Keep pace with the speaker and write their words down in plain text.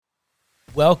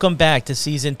Welcome back to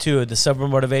Season 2 of the Sober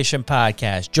Motivation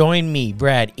Podcast. Join me,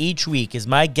 Brad, each week as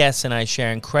my guests and I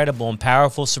share incredible and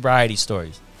powerful sobriety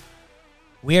stories.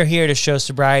 We are here to show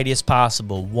sobriety is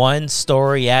possible, one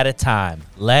story at a time.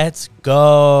 Let's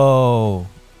go!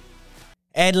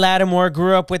 Ed Latimore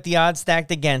grew up with the odds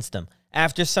stacked against him.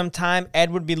 After some time,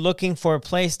 Ed would be looking for a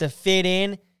place to fit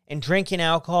in, and drinking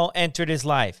alcohol entered his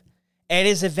life. Ed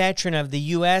is a veteran of the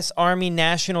U.S. Army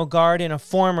National Guard and a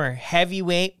former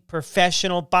heavyweight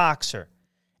professional boxer.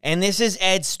 And this is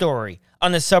Ed's story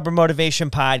on the Sober Motivation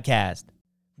Podcast.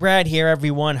 Brad here,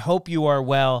 everyone. Hope you are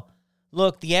well.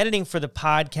 Look, the editing for the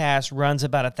podcast runs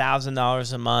about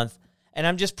 $1,000 a month, and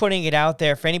I'm just putting it out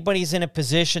there. If anybody's in a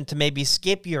position to maybe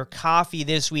skip your coffee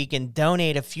this week and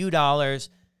donate a few dollars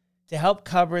to help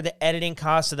cover the editing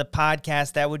costs of the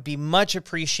podcast, that would be much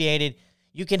appreciated.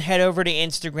 You can head over to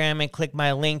Instagram and click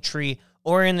my link tree,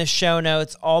 or in the show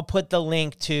notes, I'll put the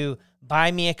link to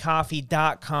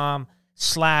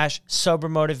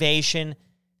buymeacoffee.com/sobermotivation.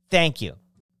 Thank you.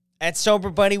 At Sober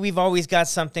Buddy, we've always got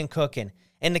something cooking,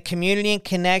 and the community and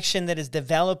connection that is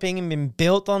developing and been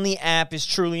built on the app is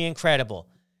truly incredible.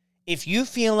 If you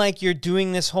feel like you're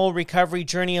doing this whole recovery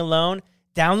journey alone,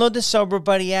 download the Sober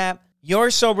Buddy app,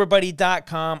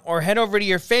 yoursoberbuddy.com, or head over to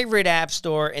your favorite app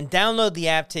store and download the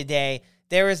app today.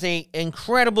 There is an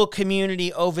incredible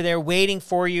community over there waiting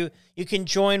for you. You can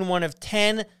join one of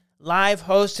 10 live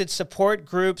hosted support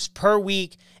groups per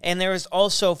week, and there is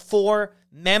also 4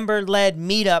 member-led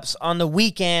meetups on the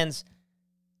weekends.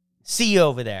 See you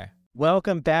over there.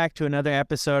 Welcome back to another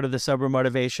episode of the Sober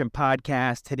Motivation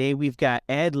Podcast. Today we've got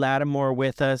Ed Latimore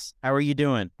with us. How are you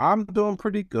doing? I'm doing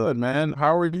pretty good, man.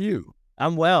 How are you?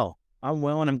 I'm well,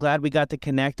 and I'm glad we got to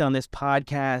connect on this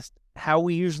podcast. How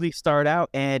we usually start out,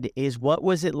 Ed, is what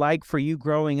was it like for you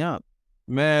growing up?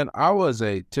 Man, I was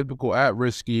a typical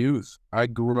at-risk youth. I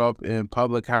grew up in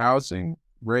public housing,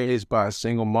 raised by a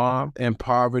single mom, in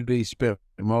poverty, spent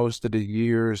most of the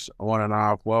years on and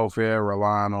off welfare,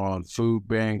 relying on food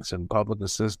banks and public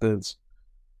assistance,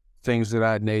 things of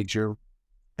that nature.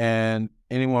 And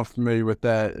anyone familiar with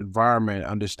that environment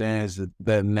understands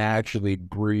that naturally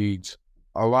breeds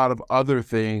a lot of other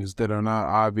things that are not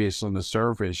obvious on the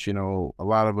surface. You know, a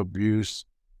lot of abuse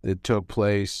that took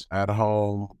place at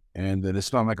home, and that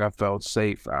it's not like I felt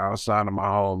safe outside of my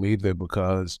home either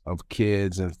because of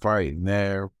kids and fighting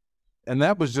there. And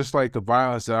that was just like the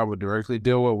violence that I would directly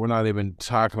deal with. We're not even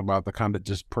talking about the kind of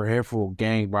just peripheral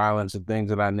gang violence and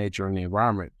things of that nature in the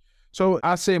environment. So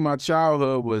I say my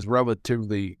childhood was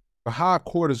relatively a high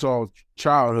cortisol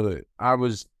childhood. I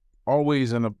was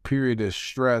always in a period of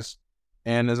stress.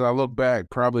 And as I look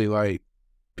back, probably like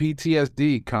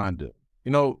PTSD kind of.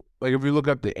 You know, like if you look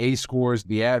up the ACE scores,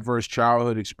 the adverse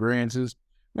childhood experiences,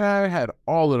 man, I had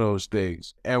all of those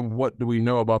things. And what do we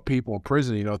know about people in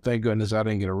prison? You know, thank goodness I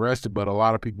didn't get arrested, but a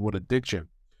lot of people with addiction,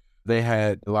 they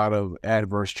had a lot of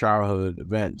adverse childhood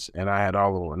events, and I had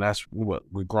all of them. And that's what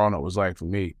growing up was like for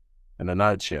me in a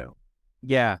nutshell.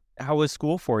 Yeah. How was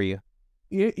school for you?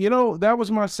 You know, that was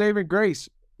my saving grace,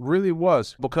 really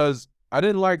was, because I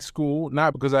didn't like school,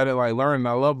 not because I didn't like learning.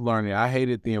 I loved learning. I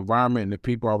hated the environment and the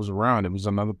people I was around. It was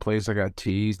another place I got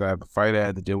teased. I had to fight. I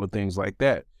had to deal with things like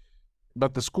that.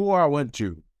 But the school I went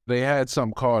to, they had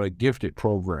something called a gifted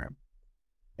program.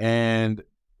 And,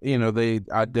 you know, they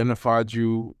identified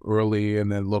you early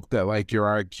and then looked at like your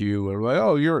IQ and like,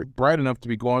 oh, you're bright enough to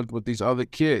be going with these other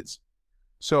kids.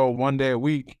 So one day a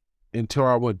week until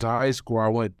I went to high school, I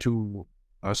went to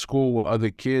a school with other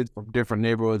kids from different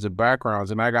neighborhoods and backgrounds,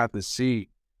 and I got to see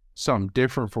something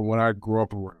different from what I grew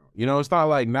up around. You know, it's not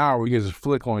like now where you just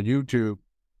flick on YouTube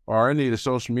or any of the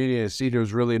social media and see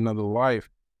there's really another life.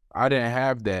 I didn't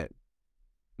have that.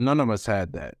 None of us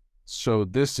had that. So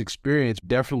this experience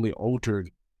definitely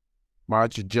altered my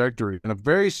trajectory in a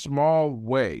very small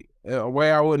way, a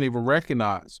way I wouldn't even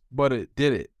recognize, but it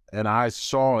did it. And I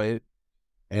saw it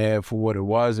and for what it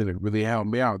was, and it really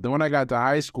helped me out. Then when I got to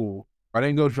high school, I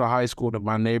didn't go to a high school that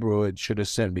my neighborhood should have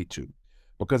sent me to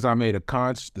because I made a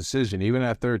conscious decision. Even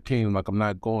at 13, like, I'm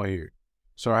not going here.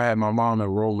 So I had my mom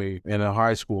enroll me in a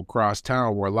high school across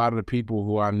town where a lot of the people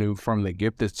who I knew from the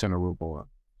Gifted Center were going.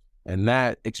 And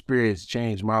that experience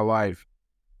changed my life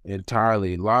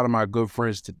entirely. A lot of my good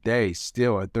friends today,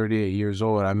 still at 38 years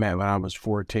old, I met when I was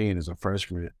 14 as a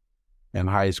freshman in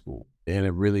high school. And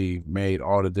it really made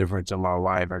all the difference in my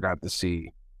life. I got to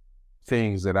see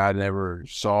things that I never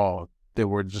saw that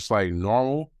were just like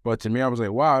normal. But to me, I was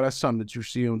like, wow, that's something that you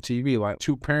see on TV, like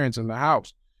 2 parents in the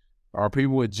house or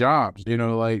people with jobs, you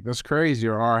know, like that's crazy.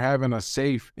 Or having a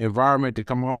safe environment to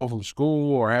come home from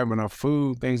school or having enough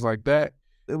food, things like that.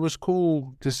 It was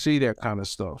cool to see that kind of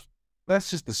stuff. That's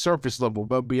just the surface level.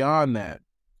 But beyond that,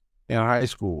 in high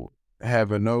school,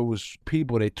 having those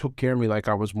people, they took care of me like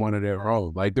I was one of their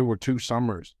own. Like there were 2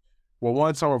 summers. Well,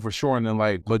 one summer for sure, and then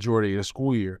like majority of the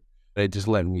school year, they just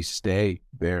let me stay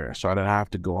there. So I didn't have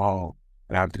to go home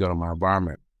and I have to go to my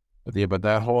environment. But yeah, but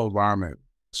that whole environment,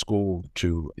 school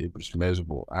too, it was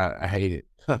miserable. I hate it.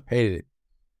 Hated it.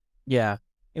 Yeah.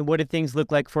 And what did things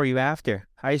look like for you after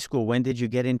high school? When did you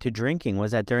get into drinking?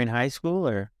 Was that during high school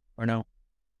or no?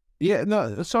 Yeah,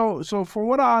 no. So from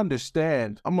what I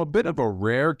understand, I'm a bit of a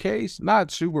rare case, not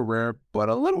super rare, but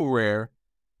a little rare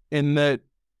in that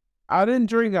I didn't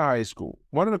drink in high school.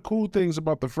 One of the cool things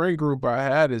about the friend group I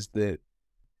had is that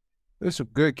there's some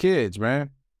good kids, man.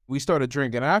 We started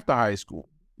drinking after high school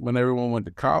when everyone went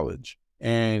to college.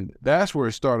 And that's where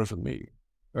it started for me.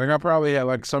 Like I probably had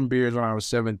like some beers when I was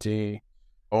 17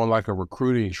 on like a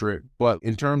recruiting trip. But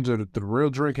in terms of the real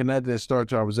drinking, that didn't start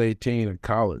till I was 18 in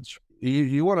college.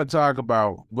 You want to talk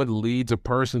about what leads a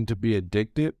person to be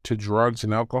addicted to drugs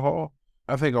and alcohol?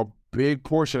 I think a big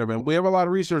portion of it, we have a lot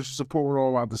of research to support what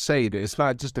I'm about to say. That it's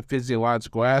not just a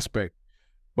physiological aspect,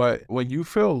 but when you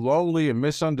feel lonely and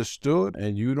misunderstood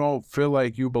and you don't feel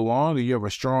like you belong and you have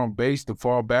a strong base to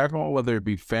fall back on, whether it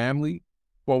be family,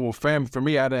 well, family, for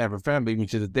me, I didn't have a family. Even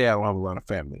to this day, I don't have a lot of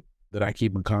family that I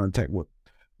keep in contact with.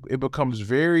 It becomes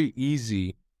very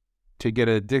easy to get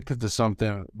addicted to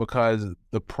something because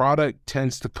the product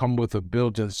tends to come with a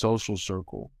built-in social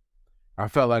circle. I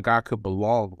felt like I could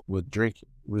belong with drinking.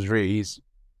 It was very easy.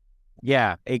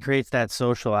 Yeah, it creates that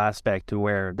social aspect to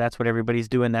where that's what everybody's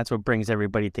doing. That's what brings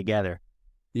everybody together.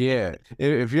 Yeah.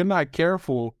 If you're not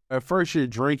careful, at first you're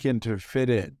drinking to fit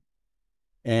in.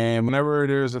 And whenever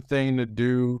there's a thing to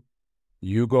do,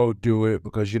 you go do it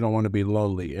because you don't want to be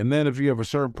lonely. And then if you have a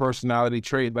certain personality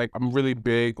trait, like I'm really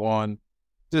big on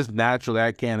just naturally,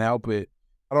 I can't help it.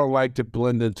 I don't like to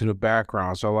blend into the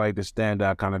background. So I like to stand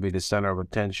out, kind of be the center of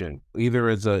attention, either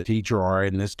as a teacher or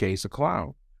in this case, a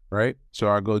clown, right? So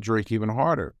I go drink even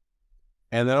harder.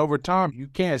 And then over time, you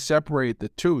can't separate the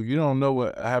two. You don't know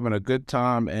what having a good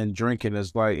time and drinking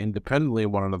is like independently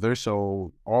of one another.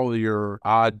 So all of your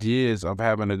ideas of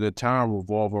having a good time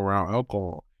revolve around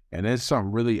alcohol. And then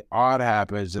something really odd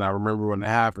happens. And I remember when it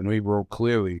happened, we wrote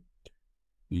clearly,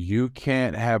 you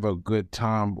can't have a good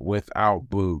time without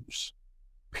booze,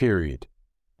 period.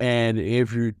 And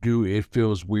if you do, it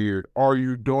feels weird, or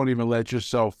you don't even let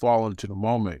yourself fall into the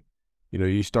moment. You know,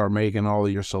 you start making all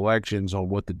of your selections on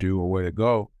what to do or where to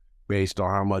go based on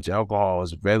how much alcohol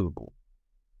is available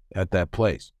at that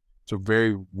place. It's a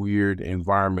very weird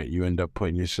environment you end up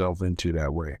putting yourself into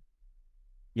that way.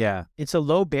 Yeah. It's a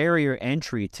low barrier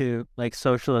entry to like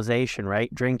socialization,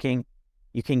 right? Drinking.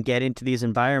 You can get into these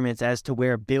environments as to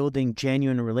where building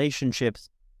genuine relationships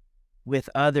with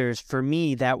others, for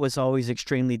me, that was always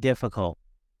extremely difficult.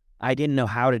 I didn't know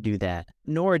how to do that,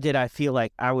 nor did I feel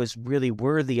like I was really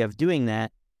worthy of doing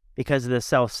that because of the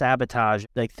self-sabotage,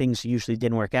 like things usually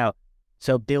didn't work out.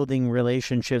 So building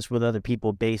relationships with other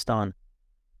people based on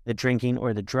the drinking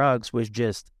or the drugs was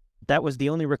just, that was the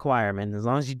only requirement. As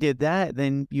long as you did that,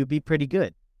 then you'd be pretty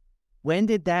good. When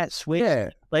did that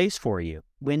switch place for you?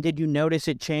 When did you notice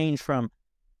it change from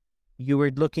you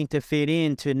were looking to fit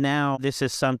in to now this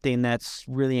is something that's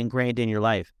really ingrained in your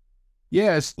life?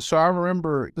 Yes. So I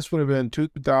remember this would have been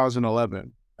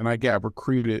 2011, and I got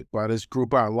recruited by this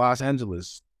group out in Los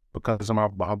Angeles because of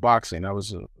my boxing. I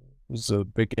was a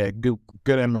big,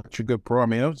 good amateur, good pro. I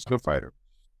mean, I was a good fighter.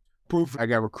 Proof, I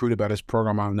got recruited by this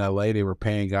program out in LA. They were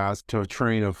paying guys to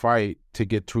train and fight to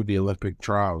get through the Olympic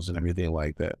trials and everything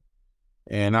like that.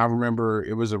 And I remember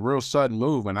it was a real sudden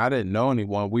move, and I didn't know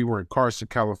anyone. We were in Carson,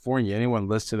 California. Anyone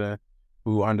listening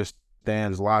who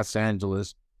understands Los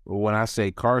Angeles, when I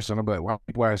say Carson, I'm like, wow,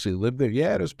 people actually live there?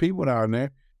 Yeah, there's people down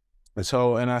there. And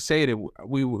so, and I say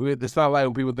that it's not like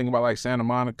when people think about like Santa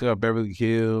Monica, Beverly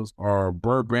Hills, or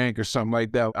Burbank or something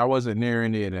like that. I wasn't near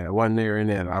any of that. I wasn't near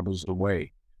any of that. I was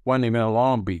away. Wasn't even in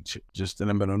Long Beach, just in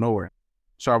the middle of nowhere.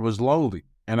 So I was lonely,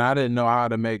 and I didn't know how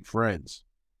to make friends.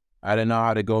 I didn't know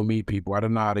how to go meet people. I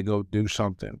didn't know how to go do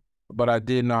something, but I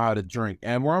did know how to drink.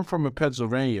 And where I'm from in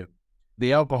Pennsylvania,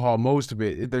 the alcohol, most of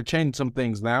it, they're changing some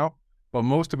things now, but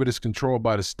most of it is controlled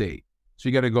by the state. So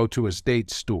you got to go to a state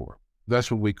store.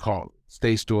 That's what we call it.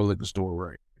 State store, liquor store,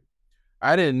 right?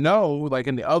 I didn't know, like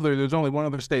there's only one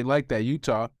other state like that,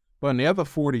 Utah, but in the other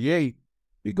 48,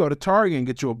 you go to Target and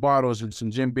get you a bottle and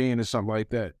some Jim Beam or something like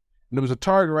that. And there was a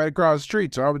Target right across the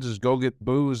street, so I would just go get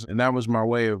booze, and that was my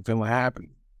way of feeling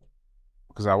happy.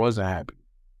 Because I wasn't happy.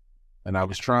 And I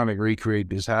was trying to recreate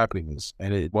this happiness,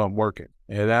 and it wasn't working.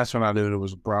 And that's when I knew there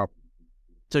was a problem.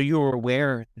 So you were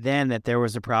aware then that there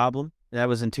was a problem? That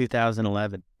was in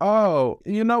 2011. Oh,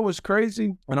 you know what's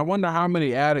crazy? And I wonder how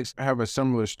many addicts have a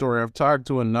similar story. I've talked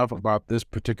to enough about this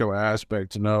particular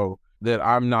aspect to know that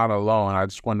I'm not alone. I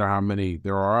just wonder how many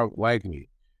there are like me.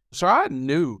 So I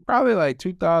knew probably like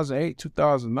 2008,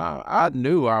 2009, I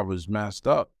knew I was messed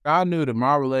up. I knew that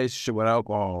my relationship with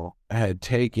alcohol had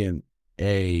taken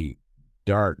a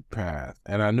dark path.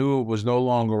 And I knew it was no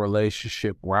longer a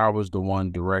relationship where I was the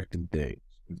one directing things,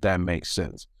 if that makes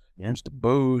sense. Yeah. It was the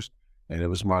booze, and it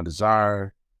was my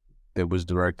desire that was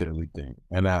directing everything.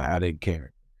 And I didn't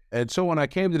care. And so when I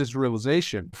came to this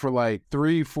realization for like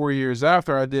 3-4 years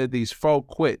after, I did these folk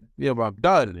quit, I'm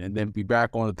done, and then be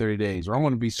back on the 30 days, or I'm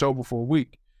going to be sober for a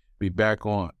week, be back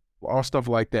on, all stuff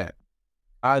like that.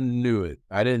 I knew it.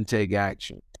 I didn't take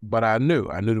action, but I knew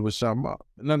there was something up.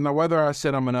 Now, whether I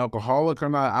said I'm an alcoholic or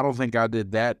not, I don't think I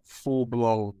did that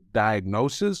full-blown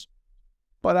diagnosis,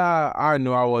 but I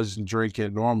knew I wasn't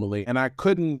drinking normally, and I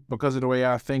couldn't, because of the way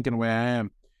I think and the way I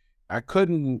am, I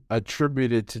couldn't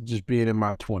attribute it to just being in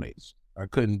my 20s. I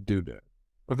couldn't do that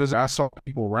because I saw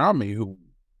people around me who,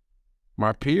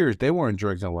 my peers, they weren't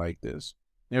drinking like this.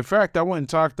 In fact, I went and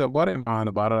talked to a buddy of mine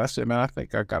about it. I said, man, I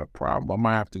think I got a problem. I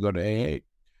might have to go to AA.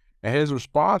 And his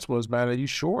response was, man, are you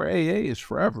sure? AA is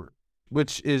forever,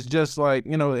 which is just like,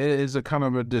 it is a kind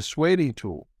of a dissuading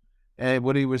tool. And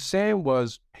what he was saying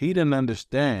was he didn't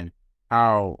understand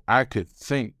how I could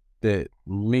think that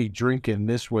me drinking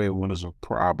this way was a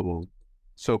problem.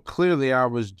 So clearly I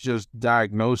was just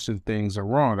diagnosing things are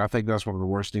wrong. I think that's one of the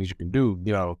worst things you can do.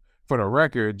 For the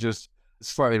record, just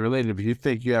slightly related, if you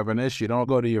think you have an issue, don't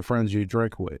go to your friends you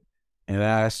drink with and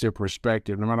ask their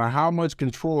perspective. No matter how much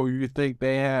control you think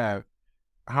they have,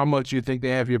 how much you think they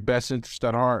have your best interest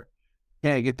at heart,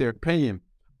 can't get their opinion.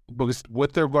 Because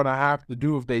what they're going to have to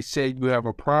do if they say you have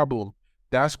a problem,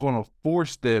 that's going to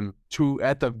force them to,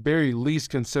 at the very least,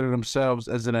 consider themselves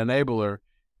as an enabler.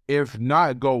 If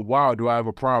not, go, wow, do I have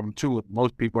a problem too?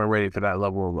 Most people are ready for that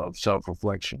level of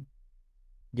self-reflection.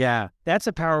 Yeah, that's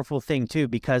a powerful thing too,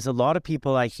 because a lot of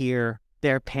people I hear,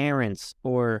 their parents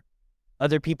or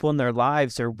other people in their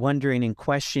lives are wondering and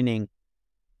questioning,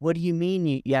 what do you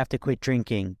mean you have to quit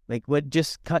drinking? Like, what,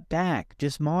 just cut back,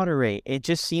 just moderate. It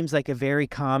just seems like a very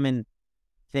common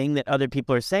thing that other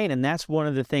people are saying. And that's one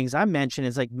of the things I mentioned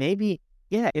is like, maybe,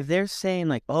 yeah, if they're saying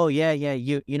like, oh yeah,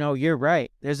 you're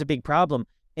right, there's a big problem,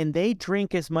 and they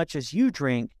drink as much as you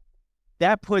drink,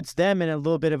 that puts them in a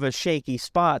little bit of a shaky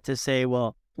spot to say,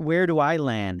 well, where do I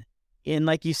land? And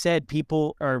like you said,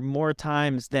 people are more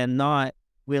times than not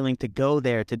willing to go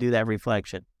there to do that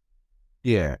reflection.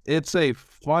 Yeah, it's a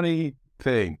funny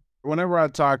thing. Whenever I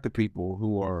talk to people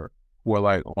who are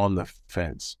like on the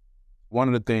fence, one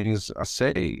of the things I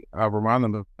say, I remind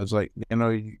them of, is like,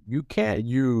 you can't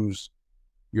use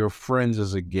your friends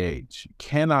as a gauge. You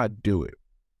cannot do it,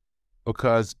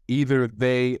 because either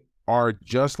they are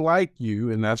just like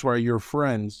you and that's why you're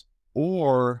friends,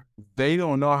 or they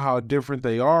don't know how different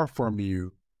they are from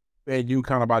you, and you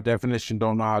kind of by definition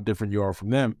don't know how different you are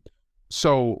from them.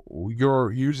 So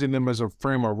you're using them as a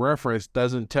frame of reference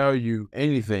doesn't tell you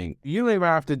anything. You don't even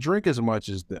have to drink as much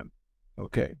as them,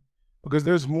 okay? Because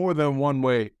there's more than one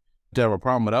way to have a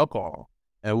problem with alcohol.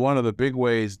 And one of the big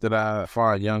ways that I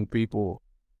find young people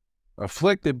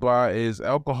afflicted by is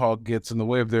alcohol gets in the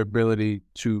way of their ability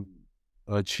to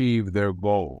achieve their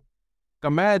goal.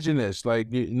 Imagine this, like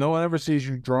no one ever sees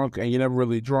you drunk and you're never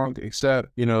really drunk except,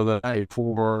 the night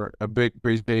for a big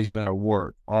presentation at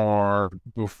work or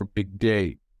for a big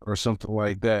date or something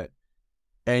like that.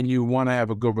 And you want to have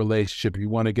a good relationship. You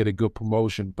want to get a good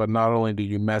promotion, but not only do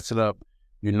you mess it up,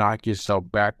 you knock yourself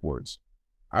backwards.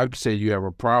 I'd say you have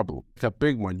a problem. It's a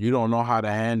big one. You don't know how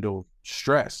to handle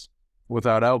stress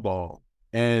without alcohol.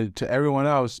 And to everyone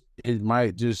else, it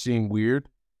might just seem weird,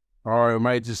 or it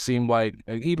might just seem like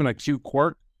even a cute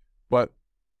quirk, but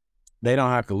they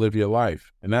don't have to live your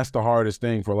life. And that's the hardest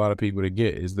thing for a lot of people to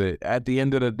get, is that at the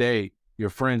end of the day, your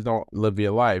friends don't live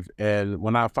your life. And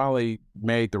when I finally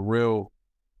made the real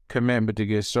commitment to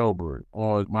get sober,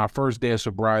 on my first day of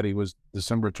sobriety was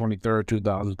December 23rd,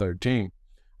 2013.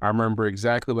 I remember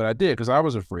exactly what I did because I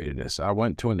was afraid of this. I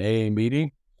went to an AA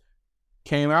meeting,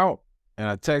 came out, and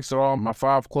I texted all my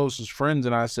 5 closest friends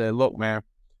and I said, look, man,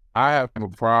 I have a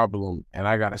problem and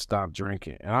I got to stop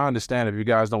drinking. And I understand if you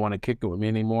guys don't want to kick it with me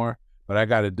anymore, but I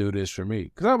got to do this for me.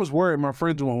 Because I was worried my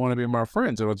friends won't want to be my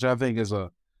friends, which I think is I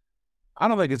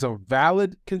don't think it's a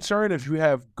valid concern if you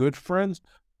have good friends,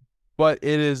 but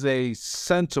it is a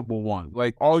sensible one.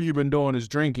 Like, all you've been doing is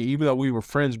drinking, even though we were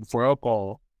friends before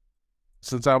alcohol.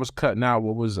 Since I was cutting out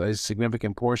what was a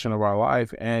significant portion of our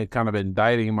life and kind of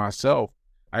indicting myself,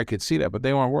 I could see that, but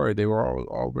they weren't worried. They were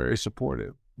all very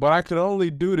supportive. But I could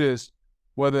only do this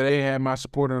whether they had my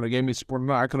support or they gave me support or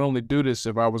not. I could only do this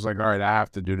if I was like, all right, I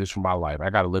have to do this for my life. I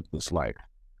got to live this life.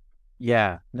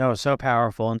 Yeah, no, so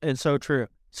powerful and so true.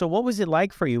 So what was it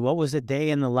like for you? What was a day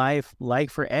in the life like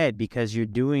for Ed? Because you're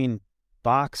doing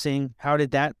boxing. How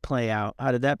did that play out?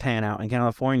 How did that pan out in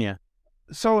California?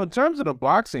 So in terms of the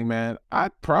boxing, man, I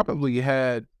probably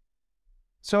had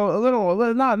so a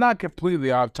little not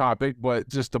completely off topic, but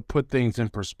just to put things in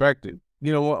perspective.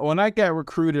 You know, when I got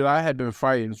recruited, I had been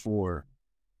fighting for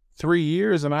 3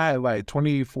 years and I had like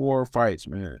 24 fights,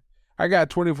 man. I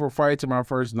got 24 fights in my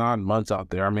first 9 months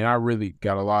out there. I mean, I really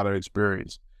got a lot of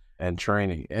experience and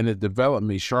training, and it developed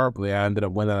me sharply. I ended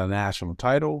up winning a national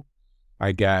title.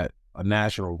 I got a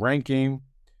national ranking.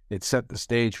 It set the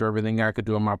stage for everything I could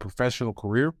do in my professional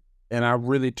career. And I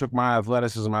really took my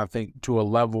athleticism, I think, to a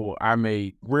level I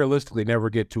may realistically never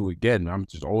get to again. I'm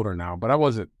just older now, but I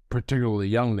wasn't particularly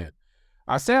young then.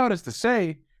 I say all this to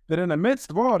say that in the midst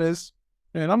of all this,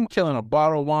 and I'm killing a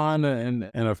bottle of wine and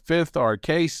a fifth or a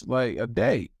case like a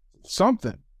day,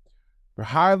 something. We're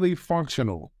highly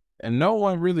functional, and no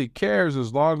one really cares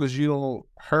as long as you don't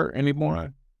hurt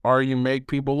anyone or you make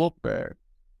people look bad.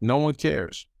 No one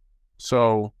cares.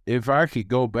 So if I could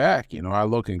go back, you know, I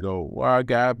look and go, well,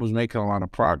 God was making a lot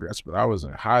of progress, but I was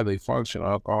a highly functional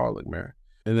alcoholic, man.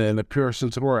 And then in the pure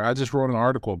sense of the word, I just wrote an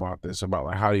article about this, about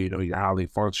like, how do you know you're highly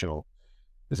functional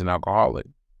as an alcoholic?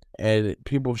 And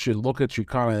people should look at you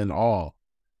kind of in awe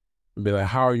and be like,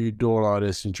 how are you doing all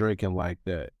this and drinking like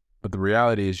that? But the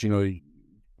reality is, you know,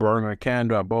 burning a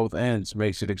candle at both ends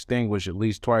makes it extinguish at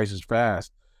least twice as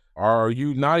fast. Or are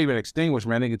you not even extinguished,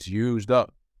 man? I think it's used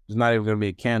up. There's not even going to be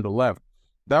a candle left.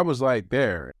 That was like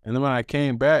there. And then when I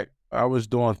came back, I was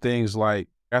doing things like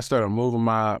I started moving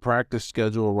my practice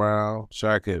schedule around so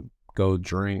I could go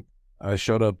drink. I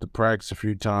showed up to practice a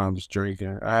few times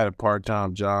drinking. I had a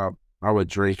part-time job. I would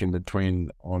drink in between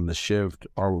on the shift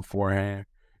or beforehand.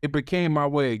 It became my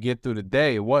way to get through the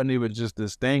day. It wasn't even just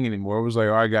this thing anymore. It was like,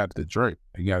 oh, I got to drink.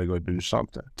 I got to go do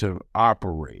something to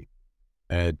operate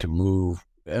and to move.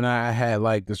 And I had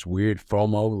like this weird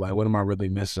FOMO, like, what am I really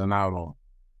missing out on?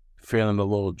 Feeling a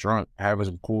little drunk, having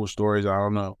some cool stories, I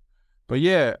don't know. But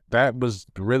yeah, that was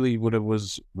really what it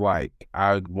was like.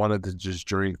 I wanted to just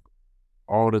drink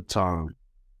all the time.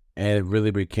 And it really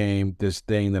became this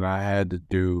thing that I had to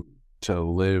do to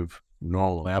live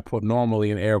normally. I put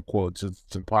normally in air quotes.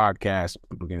 It's a podcast,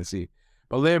 people can see.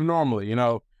 But live normally, you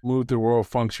know, move through the world,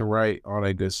 function right, all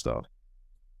that good stuff.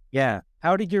 Yeah.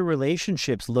 How did your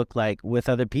relationships look like with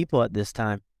other people at this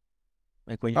time?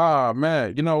 Like when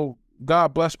Man, you know,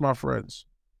 God bless my friends,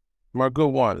 my good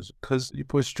ones, because you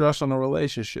put stress on a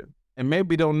relationship. And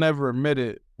maybe they'll never admit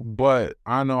it, but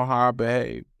I know how I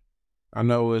behave. I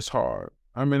know it's hard.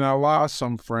 I mean, I lost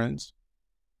some friends.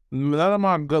 None of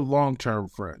my good long-term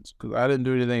friends, because I didn't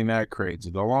do anything that crazy.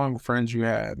 The long friends you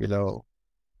have, you know,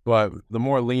 but the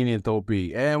more lenient they'll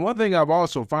be. And one thing I've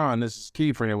also found, this is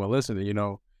key for anyone listening, you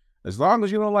know, as long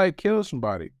as you don't like kill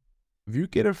somebody, if you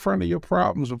get in front of your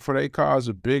problems before they cause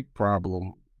a big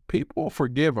problem, people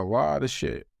forgive a lot of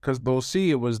shit because they'll see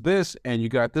it was this and you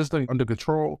got this thing under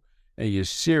control and you're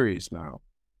serious now.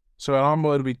 So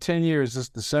it'll be 10 years this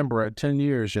December. At 10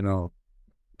 years, you know,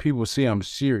 people see I'm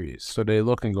serious. So they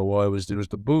look and go, well, it was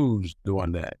the booze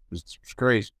doing that. It's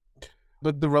crazy.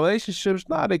 But the relationships,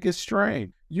 they get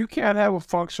strained. You can't have a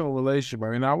functional relationship.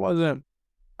 I mean,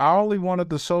 I only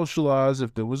wanted to socialize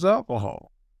if there was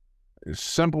alcohol. As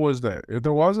simple as that. If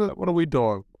there wasn't, what are we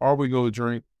doing? Are we going to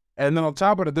drink? And then on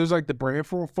top of it, there's like the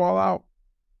brainstorm fallout.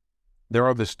 There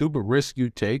are the stupid risks you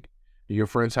take. Your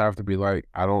friends have to be like,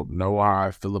 I don't know how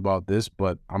I feel about this,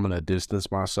 but I'm going to distance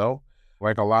myself.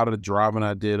 Like a lot of the driving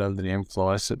I did under the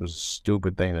influence, it was a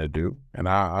stupid thing to do. And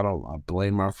I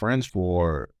blame my friends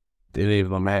for any of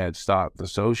them had stopped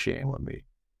associating with me.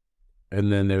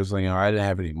 And then there's like, you know, I didn't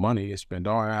have any money to spend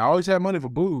on. I always had money for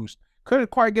booze. Couldn't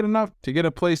quite get enough to get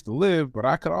a place to live, but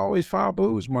I could always find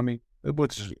booze money,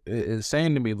 which is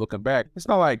insane to me looking back. It's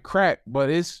not like crack, but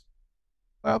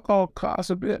alcohol costs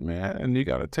a bit, man. And you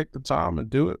got to take the time and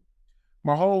do it.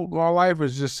 My life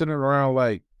is just sitting around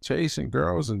like chasing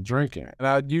girls and drinking. And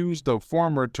I use the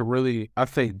former to really, I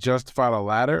think, justify the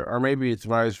latter, or maybe it's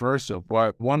vice versa.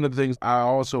 But one of the things I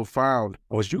also found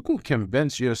was you can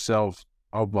convince yourself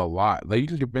of a lot. Like you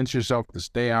can convince yourself to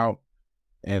stay out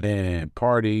and then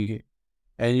party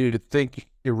and you to think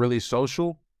you're really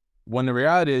social when the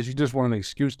reality is you just want an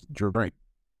excuse to drink.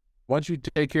 Once you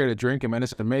take care of the drinking, man,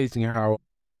 it's amazing how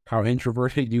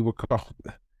introverted you become.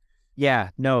 Yeah,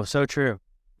 no, so true.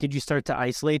 Did you start to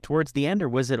isolate towards the end or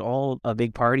was it all a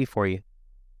big party for you?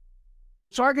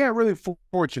 So I got really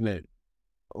fortunate.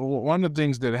 One of the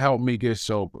things that helped me get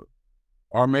sober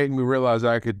or made me realize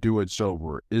I could do it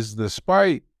sober is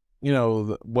despite,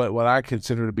 what I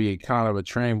consider to be a kind of a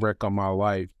train wreck on my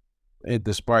life,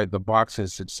 despite the boxing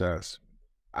success,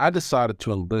 I decided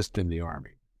to enlist in the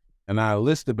Army. And I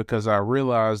enlisted because I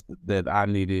realized that I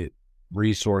needed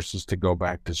resources to go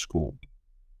back to school.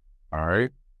 All right.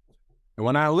 And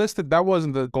when I enlisted, that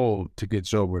wasn't the goal to get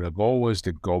sober. The goal was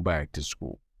to go back to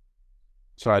school.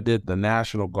 So I did the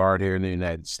National Guard here in the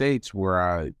United States, where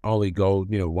I only go,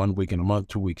 1 week in a month,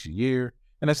 2 weeks a year.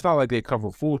 And it's not like they cover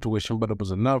full tuition, but it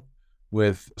was enough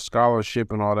with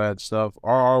scholarship and all that stuff,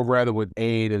 or rather with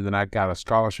aid. And then I got a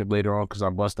scholarship later on because I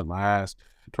busted my ass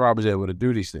to I was able to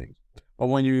do these things. But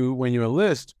when you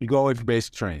enlist, you go away for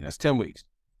basic training. That's 10 weeks.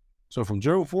 So from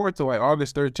June 4th to like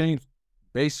August 13th,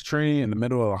 basic training in the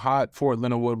middle of a hot Fort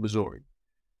Leonard Wood, Missouri.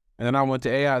 And then I went to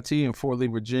AIT in Fort Lee,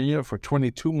 Virginia for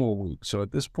 22 more weeks. So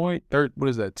at this point, what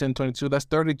is that, 10, 22? That's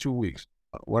 32 weeks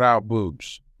without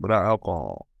booze, without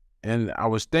alcohol. And I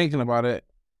was thinking about it,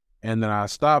 and then I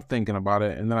stopped thinking about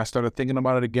it, and then I started thinking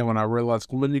about it again when I realized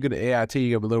when you go to AIT,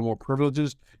 you have a little more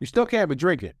privileges. You still can't be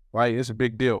drinking. Like, it's a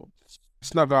big deal.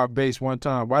 Snuck off base one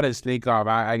time. Why didn't sneak off?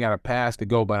 I got a pass to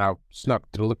go, but I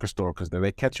snuck to the liquor store because if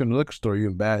they catch you in the liquor store, you're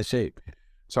in bad shape.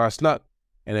 So I snuck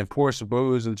and then poured some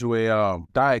booze into a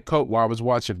Diet Coke while I was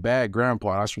watching Bad Grandpa.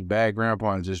 I was from Bad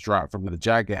Grandpa and just dropped from the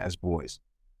Jackass Boys.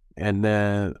 And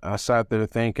then I sat there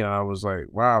thinking, I was like,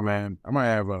 wow, man, I might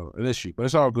have an issue, but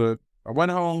it's all good. I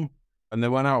went home and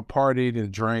then went out, partied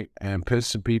and drank and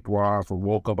pissed some people off and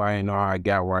woke up. I didn't know how I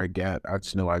got where I got. I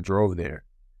just knew I drove there.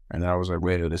 And I was like,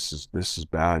 wait, this is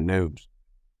bad news.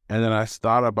 And then I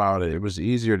thought about it. It was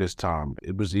easier this time.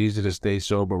 It was easier to stay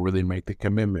sober, really make the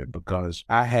commitment because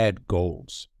I had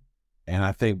goals. And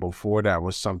I think before that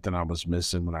was something I was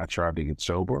missing when I tried to get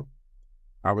sober.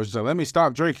 I was like, let me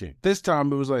stop drinking. This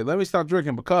time it was like, let me stop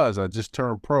drinking because I just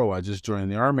turned pro. I just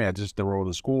joined the Army. I just enrolled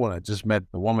in school and I just met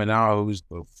the woman now who's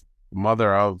the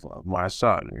mother of my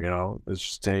son, this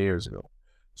was 10 years ago.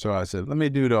 So I said, let me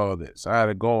do all this. I had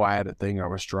a goal. I had a thing I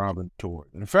was striving toward.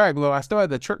 In fact, look, I still had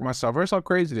to trick myself. Here's how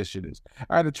crazy this shit is.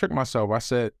 I had to trick myself. I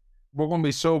said, we're going to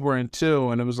be sober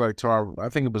until, and it was like, I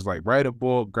think it was like write a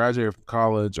book, graduate from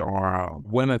college, or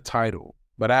win a title.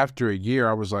 But after a year,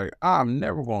 I was like, I'm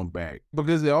never going back.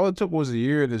 Because all it took was a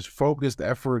year of this focused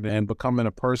effort and becoming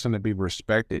a person to be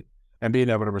respected and being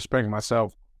able to respect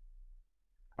myself.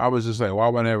 I was just like, why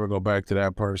would I never go back to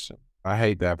that person? I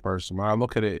hate that person. When I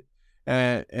look at it,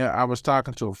 and I was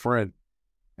talking to a friend,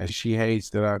 and she hates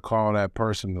that I call that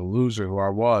person the loser who I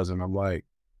was. And I'm like,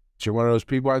 you're one of those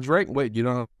people I drank with. You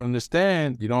don't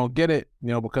understand. You don't get it.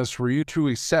 Because for you to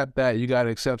accept that, you got to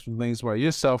accept some things about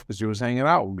yourself because you was hanging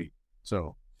out with me.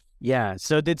 So. Yeah.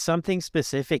 So did something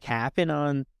specific happen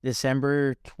on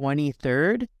December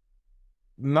 23rd?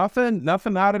 Nothing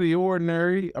out of the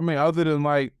ordinary. I mean, other than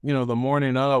the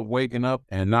morning of waking up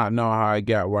and not know how I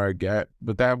got where I got,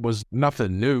 but that was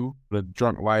nothing new. The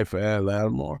drunk life of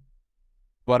Latimore.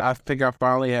 But I think I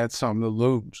finally had something to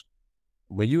lose.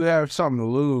 When you have something to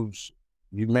lose,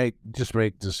 you just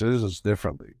make decisions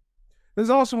differently. There's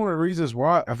also one of the reasons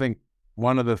why I think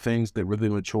one of the things that really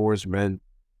matures men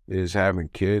is having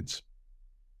kids,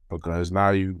 because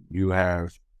now you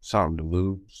have something to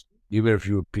lose. Even if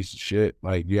you're a piece of shit,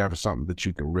 you have something that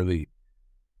you can really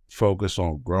focus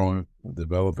on growing and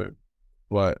developing.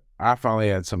 But I finally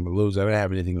had something to lose. I didn't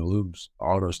have anything to lose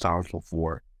all those times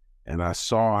before. And I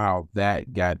saw how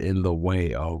that got in the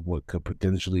way of what could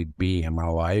potentially be in my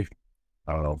life,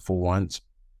 for once.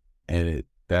 And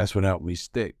that's what helped me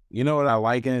stick. You know what I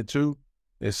like in it too?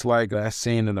 It's like that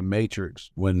scene in The Matrix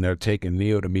when they're taking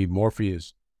Neo to meet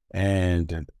Morpheus.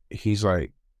 And he's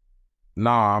like,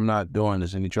 nah, I'm not doing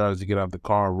this. And he tries to get out the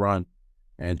car and run.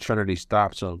 And Trinity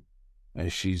stops him.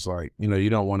 And she's like, you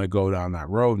don't want to go down that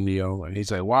road, Neo. And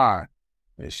he's like, why?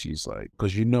 And she's like,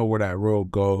 because you know where that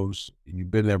road goes. You've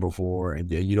been there before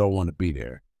and you don't want to be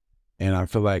there. And I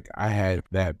feel like I had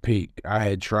that peak. I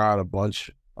had tried a bunch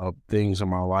of things in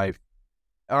my life.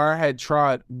 Or I had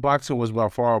tried, boxing was by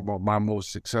far my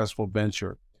most successful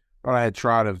venture. But I had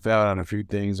tried and failed on a few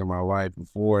things in my life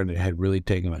before, and it had really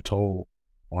taken a toll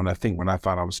on, I think, what I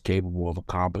thought I was capable of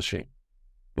accomplishing.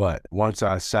 But once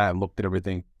I sat and looked at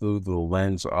everything through the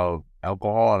lens of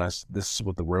alcohol, and this is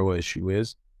what the real issue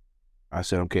is, I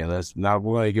said, okay, we're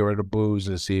going to get rid of booze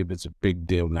and see if it's a big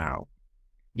deal now.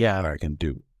 Yeah. What I can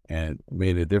do. And it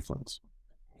made a difference.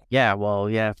 Yeah, well,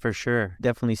 yeah, for sure.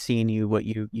 Definitely seeing what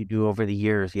you do over the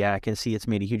years. Yeah, I can see it's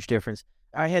made a huge difference.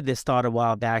 I had this thought a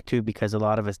while back too, because a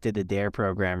lot of us did the DARE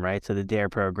program, right? So the DARE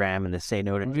program and the Say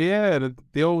No to... Yeah,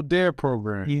 the old DARE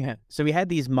program. Yeah. So we had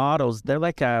these models. They're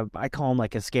like I call them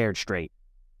like a scared straight.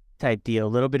 type deal, a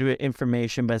little bit of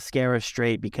information, but scare us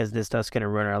straight because this stuff's going to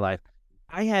ruin our life.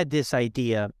 I had this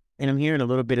idea, and I'm hearing a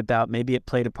little bit about, maybe it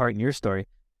played a part in your story,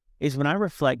 is when I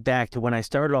reflect back to when I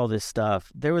started all this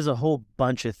stuff, there was a whole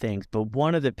bunch of things, but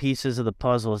one of the pieces of the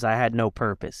puzzle is I had no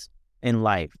purpose in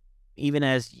life. Even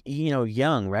as,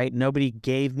 young, right? Nobody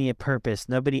gave me a purpose.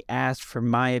 Nobody asked for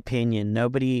my opinion.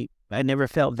 I never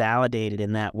felt validated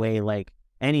in that way, like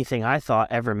anything I thought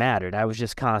ever mattered. I was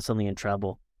just constantly in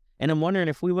trouble. And I'm wondering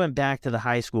if we went back to the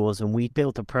high schools and we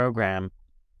built a program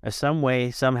some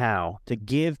way, somehow, to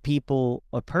give people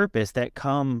a purpose that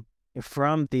come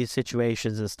from these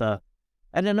situations and stuff.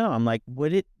 I don't know. I'm like,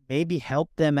 would it maybe help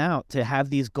them out to have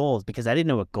these goals? Because I didn't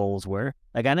know what goals were.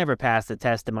 Like, I never passed a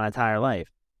test in my entire life.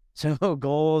 So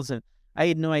goals, and I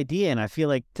had no idea. And I feel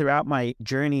like throughout my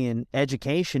journey in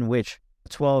education, which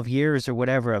 12 years or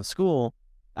whatever of school,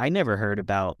 I never heard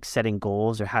about setting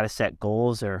goals or how to set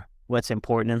goals or what's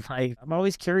important in life. I'm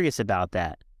always curious about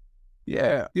that.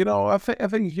 Yeah, I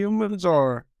think humans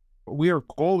we are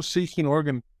goal-seeking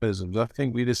organisms. I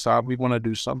think we decide we want to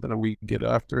do something and we get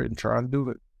after it and try and do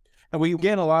it. And we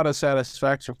gain a lot of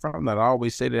satisfaction from that. I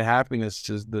always say that happiness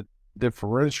is the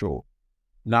differential,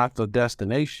 not the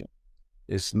destination.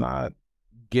 It's not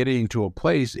getting to a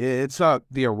place. It's not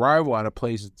the arrival at a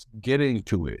place. It's getting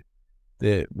to it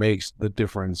that makes the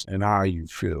difference in how you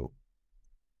feel.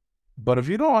 But if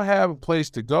you don't have a place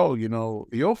to go,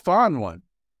 you'll find one.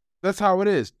 That's how it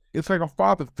is. It's like a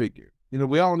father figure.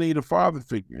 We all need a father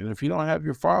figure. And if you don't have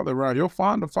your father around, you'll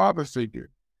find a father figure.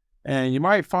 And you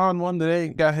might find one that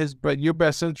ain't got your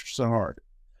best interests at heart.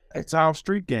 That's how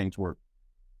street gangs work.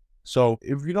 So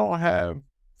if you don't have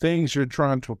things you're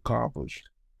trying to accomplish,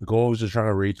 goals you're trying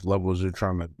to reach, levels you're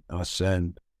trying to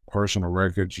ascend, personal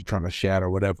records you're trying to shatter,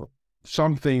 whatever,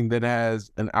 something that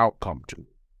has an outcome to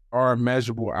it, or a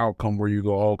measurable outcome where you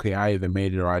go, okay, I either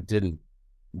made it or I didn't,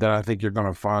 then I think you're going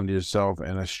to find yourself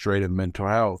in a state of mental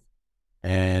health.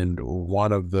 And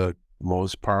one of the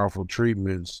most powerful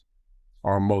treatments,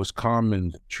 or most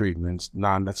common treatments,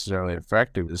 not necessarily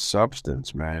effective, is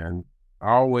substance, man.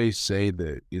 I always say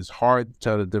that it's hard to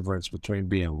tell the difference between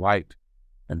being liked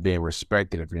and being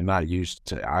respected if you're not used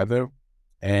to either.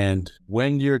 And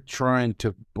when you're trying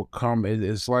to become,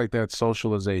 it's like that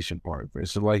socialization part.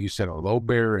 It's like you said, a low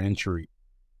barrier entry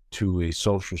to a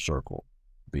social circle.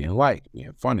 Being liked,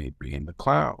 being funny, being the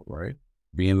clown, right?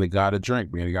 Being the guy to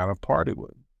drink, being the guy to party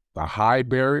with. The high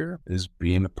barrier is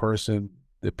being the person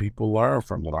that people learn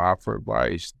from, that offer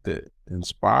advice, that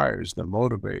inspires, that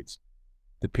motivates,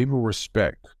 that people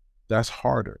respect. That's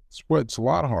harder. It's a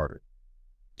lot harder.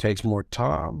 It takes more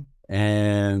time,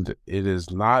 and it is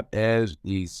not as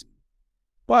easy.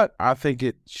 But I think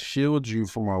it shields you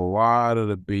from a lot of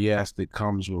the BS that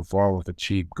comes with all of the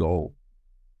cheap gold,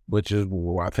 which is,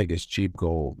 I think it's cheap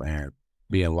gold, man.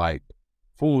 Being liked.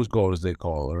 Fool's gold, as they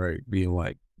call it, right? Being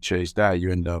like, chase that,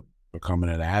 you end up becoming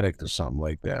an addict or something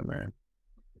like that, man.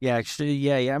 Yeah, actually,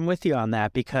 yeah, I'm with you on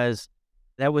that, because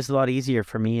that was a lot easier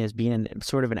for me as being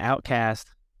sort of an outcast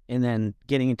and then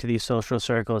getting into these social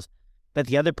circles. But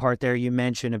the other part there you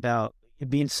mentioned about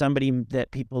being somebody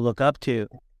that people look up to,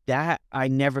 that I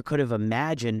never could have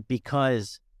imagined,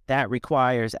 because that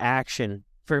requires action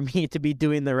for me to be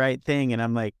doing the right thing. And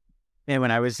I'm like, man,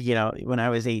 when I was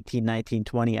 18, 19,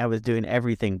 20, I was doing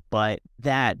everything but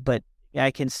that. But I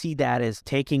can see that as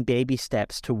taking baby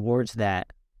steps towards that.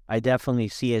 I definitely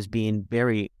see as being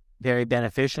very, very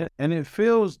beneficial. And it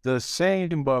feels the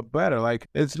same but better. Like,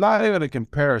 it's not even a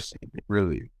comparison,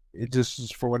 really. It just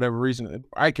is, for whatever reason,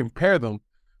 I compare them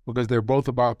because they're both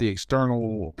about the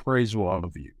external appraisal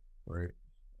of you, right?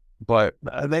 But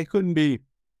they couldn't be,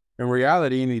 in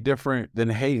reality, any different than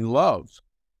hate and love.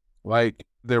 Like,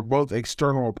 they're both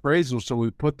external appraisals, so we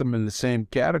put them in the same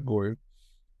category,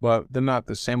 but they're not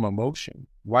the same emotion.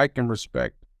 Like and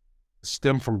respect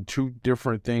stem from two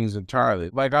different things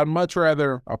entirely. Like, I'd much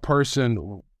rather a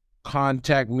person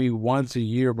contact me once a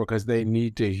year because they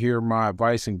need to hear my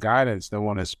advice and guidance than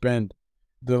want to spend.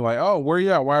 They're like, oh, where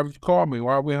you at? Why have you called me?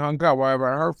 Why have we hung out? Why have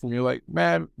I heard from you? Like,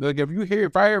 man, like,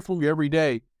 if I hear from you every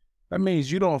day, that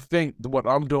means you don't think that what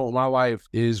I'm doing with my life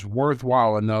is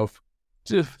worthwhile enough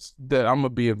just that I'm going to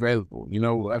be available.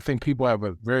 I think people have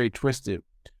a very twisted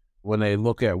when they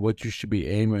look at what you should be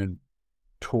aiming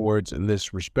towards in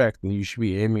this respect, and you should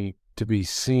be aiming to be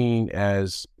seen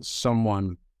as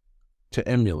someone to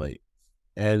emulate.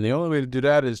 And the only way to do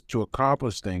that is to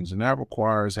accomplish things, and that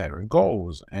requires having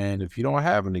goals. And if you don't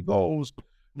have any goals,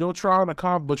 you'll try and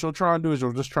accomplish, what you'll try and do is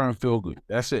you'll just try and feel good.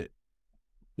 That's it.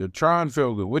 You'll try and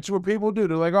feel good, which is what people do.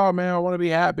 They're like, oh man, I want to be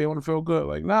happy, I want to feel good.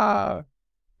 Like, nah,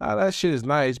 that shit is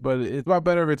nice, but it's a lot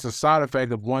better if it's a side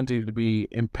effect of wanting to be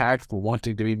impactful,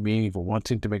 wanting to be meaningful,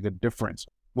 wanting to make a difference,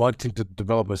 wanting to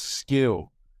develop a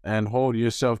skill and hold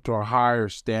yourself to a higher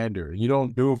standard. You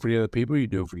don't do it for the other people, you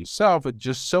do it for yourself. It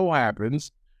just so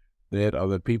happens that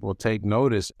other people take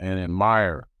notice and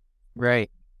admire. Right.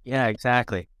 Yeah,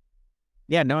 exactly.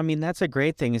 Yeah, no, I mean, that's a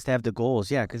great thing is to have the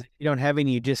goals. Yeah, because if you don't have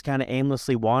any, you just kind of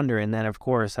aimlessly wander. And then, of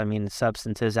course, I mean,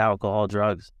 substances, alcohol,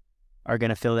 drugs are going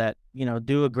to fill that,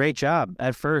 do a great job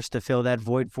at first to fill that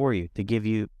void for you, to give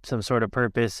you some sort of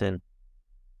purpose and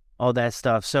all that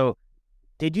stuff. So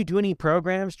did you do any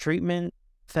programs, treatment,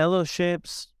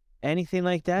 fellowships, anything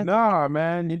like that? Nah,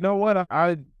 man, you know what?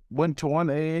 I went to one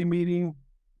AA meeting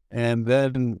and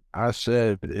then I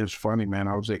said, it was funny, man.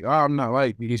 I was like, oh, I'm not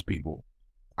like these people.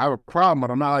 I have a problem,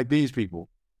 but I'm not like these people.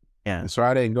 Yeah. And so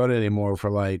I didn't go to anymore for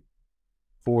like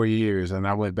 4 years. And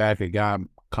I went back, a guy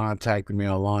contacted me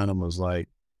online and was like,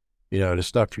 the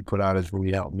stuff you put out has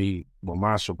really helped me with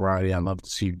my sobriety. I'd love to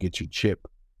see you get your chip.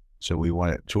 So we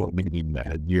went to a meeting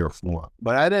a year before.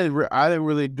 But I didn't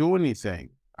really do anything.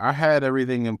 I had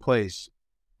everything in place.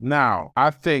 Now, I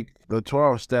think the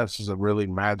 12 steps is a really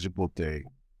magical thing.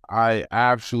 I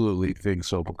absolutely think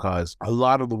so, because a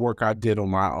lot of the work I did on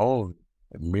my own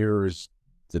mirrors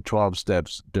the 12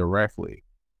 steps directly.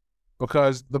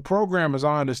 Because the program, as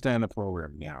I understand the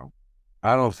program now,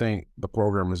 I don't think the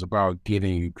program is about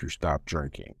getting you to stop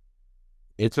drinking.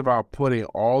 It's about putting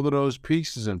all of those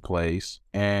pieces in place,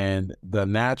 and the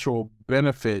natural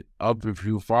benefit of, if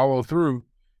you follow through,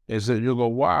 is that you'll go,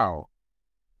 wow,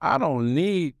 I don't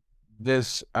need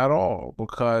this at all,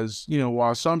 because,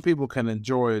 while some people can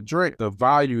enjoy a drink, the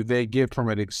value they get from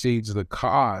it exceeds the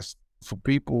cost. For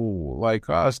people like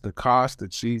us, the cost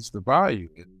exceeds the value,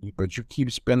 but you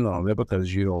keep spending on it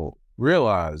because you don't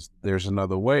realize there's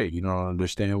another way. You don't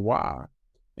understand why.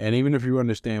 And even if you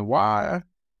understand why,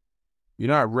 you're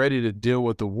not ready to deal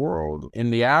with the world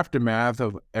in the aftermath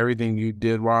of everything you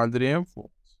did while under the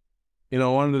influence.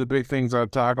 One of the big things I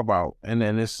talk about, and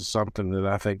then this is something that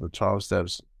I think the 12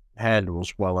 steps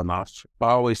handles well enough. I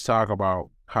always talk about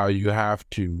how you're going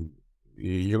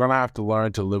to have to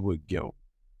learn to live with guilt.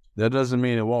 That doesn't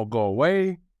mean it won't go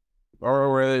away,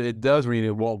 or it does mean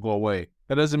it won't go away.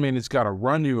 That doesn't mean it's got to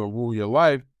run you or rule your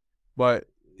life, but,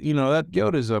 that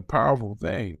guilt is a powerful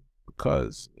thing,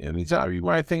 because anytime you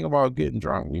might think about getting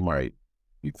drunk,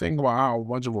 you think about how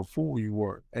much of a fool you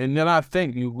were, and then I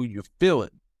think you feel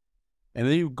it. And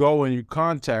then you go and you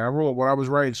contact. I wrote, when I was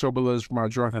writing sober letters for my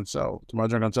drunken self,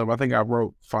 I think I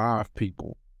wrote 5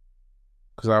 people,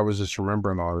 because I was just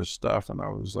remembering all this stuff. And I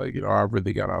was like, I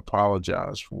really got to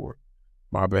apologize for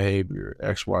my behavior,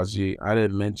 XYZ. I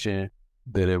didn't mention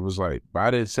that it was like, I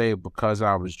didn't say it because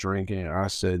I was drinking. I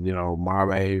said, my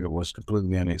behavior was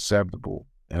completely unacceptable,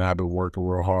 and I've been working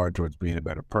real hard towards being a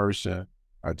better person.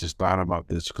 I just thought about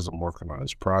this because I'm working on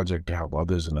this project to help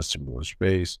others in a similar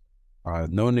space.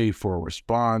 No need for a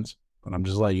response, but I'm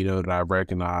just letting you know that I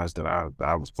recognize that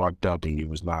I was fucked up and you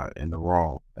was not in the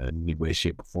wrong in any way,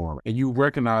 shape, or form. And you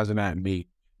recognizing that in me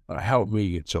helped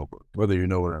me get sober, whether you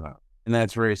know it or not. And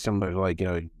that's very similar to, like,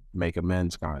 make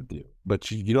amends kind of deal. But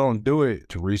you don't do it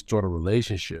to restore the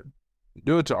relationship. You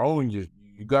do it to own you.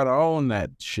 You got to own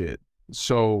that shit.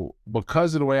 So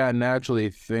because of the way I naturally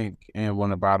think and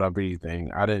went about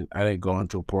everything, I didn't go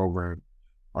into a program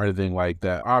or anything like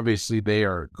that. Obviously, they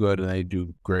are good and they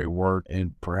do great work,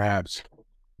 and perhaps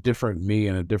different me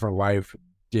in a different life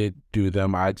did do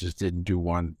them. I just didn't do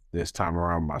one this time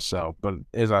around myself. But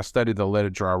as I studied the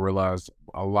literature, I realized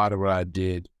a lot of what I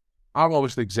did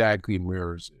almost exactly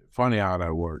mirrors it. Funny how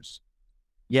that works.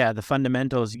 Yeah, the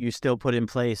fundamentals you still put in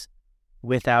place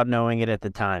without knowing it at the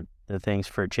time. The things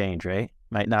for change, right?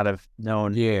 Might not have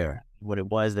known what it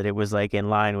was, that it was like in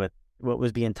line with what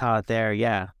was being taught there.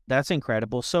 Yeah, that's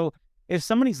incredible. So if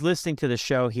somebody's listening to the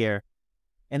show here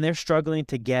and they're struggling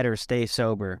to get or stay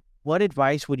sober, what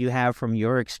advice would you have from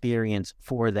your experience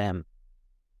for them?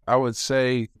 I would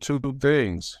say 2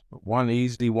 things. One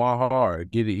easy, one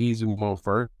hard. Get the easy one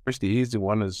first. The easy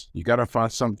one is you got to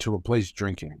find something to replace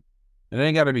drinking. It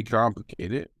ain't got to be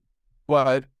complicated,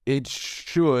 but it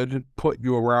should put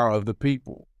you around other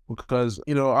people. Because,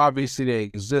 obviously they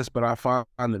exist, but I find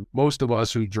that most of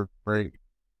us who drink,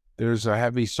 there's a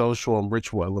heavy social and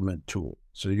ritual element to it.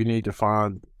 So you need to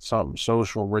find something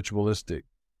social and ritualistic.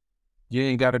 You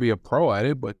ain't got to be a pro at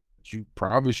it, but you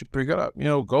probably should pick it up.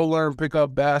 Go learn, pick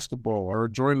up basketball, or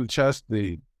join the chess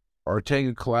league, or take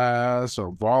a class,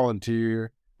 or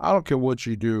volunteer. I don't care what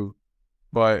you do,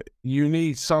 but you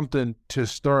need something to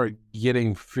start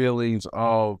getting feelings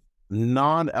of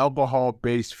non-alcohol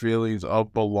based feelings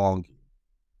of belonging.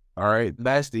 All right.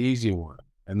 That's the easy one.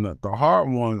 And the hard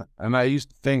one, and I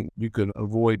used to think you could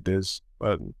avoid this,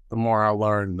 but the more I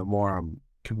learn, the more I'm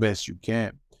convinced you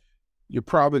can't. You're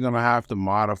probably going to have to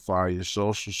modify your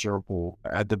social circle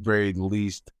at the very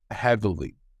least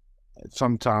heavily, and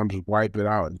sometimes wipe it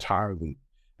out entirely.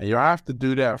 And you'll have to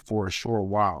do that for a short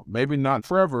while. Maybe not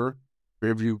forever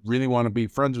if you really want to be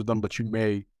friends with them, but you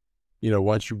may,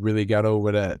 once you really got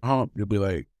over that hump, you'll be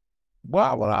like,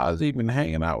 wow, well, I was even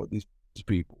hanging out with these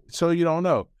people. So you don't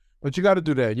know. But you got to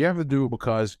do that. You have to do it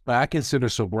because I consider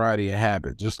sobriety a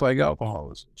habit, just like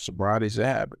alcoholism. Sobriety is a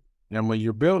habit. And when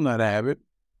you're building that habit,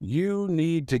 you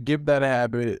need to give that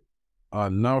habit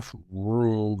enough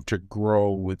room to grow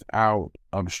without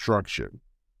obstruction.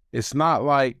 It's not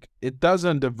like it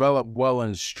doesn't develop well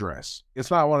in stress. It's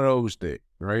not one of those things,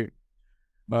 right?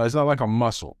 It's not like a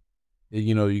muscle.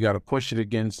 You got to push it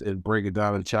against it, break it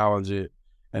down and challenge it,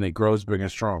 and it grows big and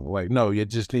strong. Like, no, it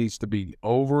just needs to be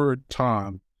over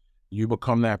time. You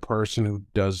become that person who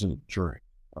doesn't drink.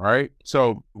 All right.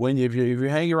 So if you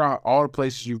hang around all the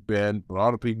places you've been, with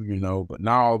all the people you know, but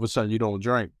now all of a sudden you don't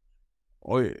drink,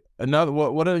 what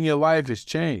in your life has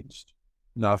changed?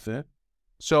 Nothing.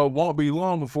 So it won't be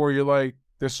long before you're like,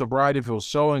 this sobriety feels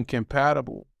so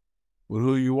incompatible with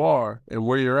who you are and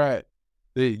where you're at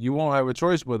that you won't have a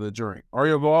choice but to drink. Or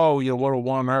you'll go, oh, what a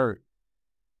one hurt.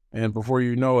 And before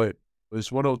you know it, it's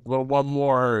one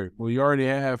more hurt. Well, you already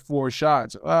have 4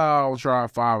 shots. Oh, I'll try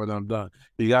 5 and I'm done.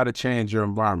 You got to change your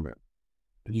environment.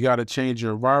 You got to change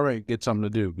your environment and get something to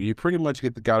do. You pretty much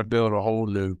got to build a whole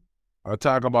new. I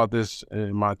talk about this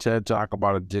in my TED Talk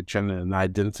about addiction and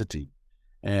identity.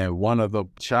 And one of the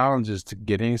challenges to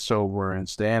getting sober and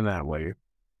staying that way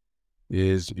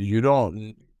is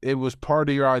it was part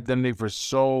of your identity for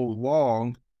so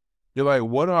long. You're like,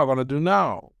 what am I going to do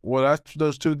now? Well, that's what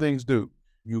those 2 things do.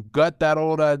 You gut that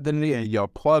old identity and you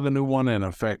plug a new one in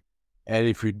effect. And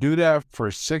if you do that for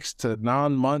 6 to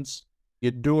 9 months, you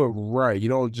do it right. You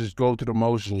don't just go through the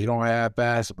motion. You don't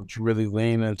half-ass it, but you really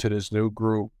lean into this new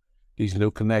group, these new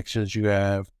connections you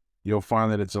have. You'll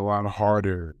find that it's a lot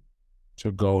harder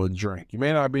to go and drink. You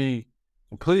may not be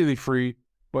completely free,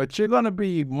 but you're going to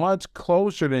be much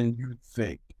closer than you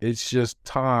think. It's just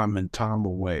time and time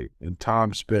away and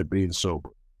time spent being sober.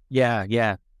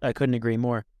 Yeah. I couldn't agree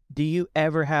more. Do you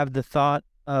ever have the thought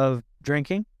of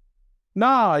drinking?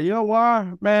 Nah, you know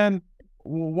why, man?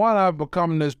 One, I've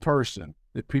become this person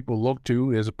that people look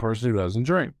to as a person who doesn't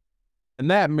drink. And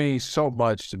that means so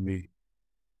much to me.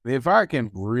 If I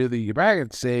can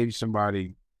save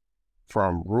somebody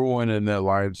from ruining their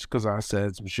lives because I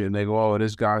said some shit and they go, oh,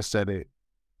 this guy said it.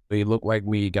 He looked like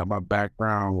me, he got my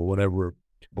background or whatever.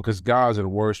 Because guys are the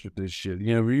worst with this shit. If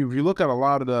you look at a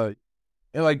lot of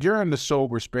you're in the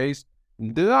sober space,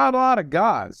 there's not a lot of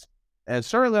guys. And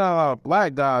certainly not a lot of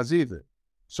black guys either.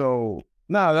 So,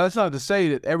 no, that's not to say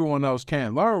that everyone else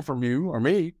can't learn from you or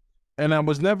me. And I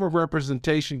was never a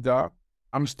representation guy.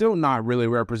 I'm still not really a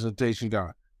representation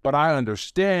guy. But I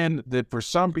understand that for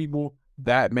some people,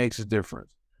 that makes a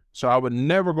difference. So I would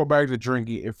never go back to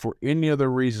drinking if for any other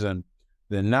reason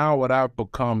than now what I've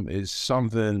become is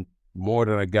something more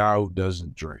than a guy who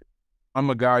doesn't drink. I'm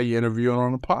a guy you interview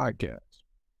on a podcast,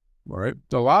 right?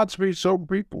 There are lots of sober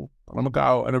people. I'm a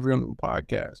guy who interview on a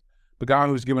podcast. The guy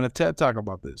who's giving a TED Talk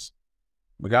about this.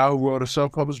 The guy who wrote a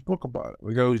self-published book about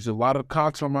it. There's a lot of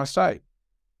cocks on my site.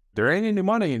 There ain't any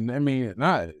money.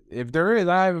 If there is,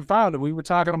 I haven't found it. We were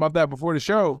talking about that before the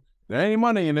show. There ain't any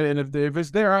money in it. And if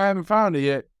it's there, I haven't found it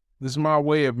yet. This is my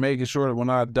way of making sure that when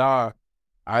I die,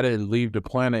 I didn't leave the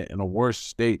planet in a worse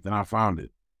state than I found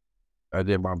it. I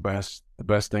did my best, the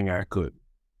best thing I could.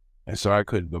 And so I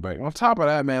couldn't go back. On top of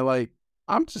that, man,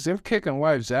 I'm kicking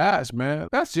life's ass, man.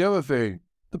 That's the other thing.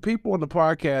 The people on the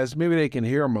podcast, maybe they can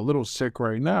hear I'm a little sick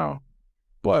right now,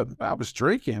 but I was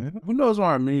drinking. Who knows what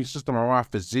my immune system or my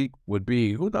physique would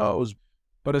be? Who knows?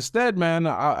 But instead, man,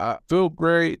 I feel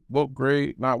great, look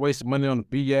great, not wasting money on the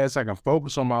BS. I can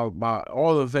focus on my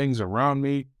all the things around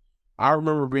me. I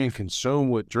remember being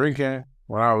consumed with drinking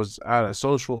when I was at a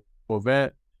social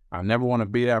event. I never want to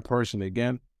be that person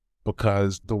again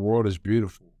because the world is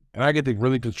beautiful. And I get to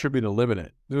really contribute to living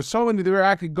it. There's so many there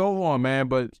I could go on, man,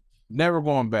 but never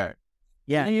going back.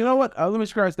 Yeah. And you know what? Let me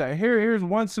scratch that. Here's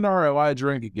one scenario I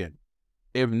drink again.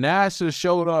 If NASA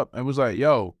showed up and was like,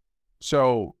 yo,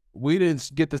 so we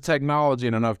didn't get the technology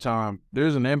in enough time.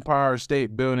 There's an Empire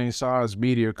State Building size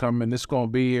meteor coming. It's going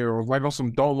to be here. Or on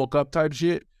some don't look up type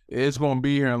shit. It's going to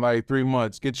be here in 3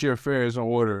 months. Get your affairs in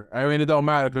order. It don't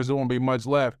matter because there won't be much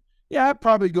left. Yeah, I'd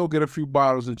probably go get a few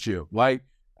bottles and chill.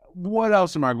 What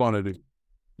else am I going to do?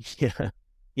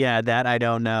 Yeah, that I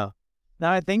don't know.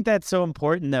 Now, I think that's so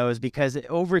important, though, is because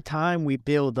over time we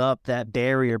build up that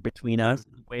barrier between us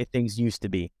the way things used to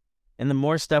be. And the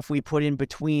more stuff we put in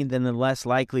between, then the less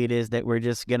likely it is that we're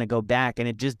just going to go back, and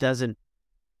it just doesn't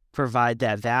provide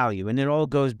that value. And it all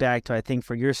goes back to, I think,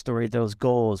 for your story, those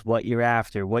goals, what you're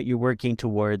after, what you're working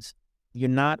towards. You're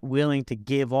not willing to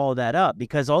give all that up,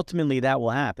 because ultimately that will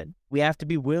happen. We have to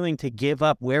be willing to give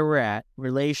up where we're at,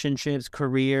 relationships,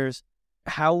 careers,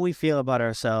 how we feel about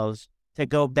ourselves, to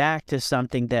go back to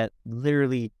something that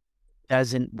literally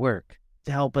doesn't work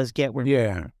to help us get where.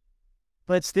 Yeah.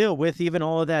 But still, with even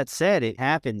all of that said, it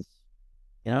happens.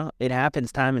 It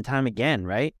happens time and time again,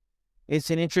 right? It's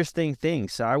an interesting thing.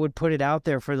 So I would put it out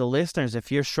there for the listeners.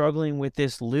 If you're struggling with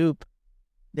this loop,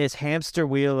 this hamster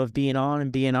wheel of being on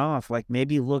and being off, like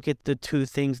maybe look at the two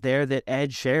things there that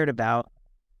Ed shared about.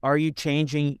 Are you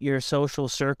changing your social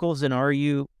circles, and are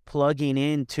you plugging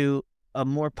into a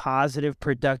more positive,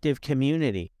 productive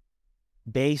community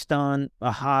based on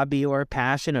a hobby or a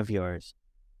passion of yours?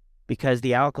 Because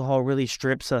the alcohol really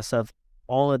strips us of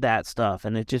all of that stuff,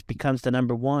 and it just becomes the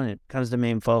number one. It becomes the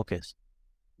main focus.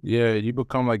 Yeah, you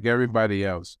become like everybody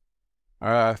else.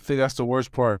 I think that's the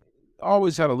worst part. I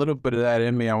always had a little bit of that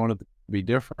in me. I wanted to be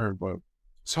different, but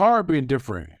it's hard being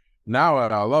different. Now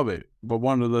I love it. But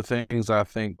one of the things I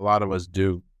think a lot of us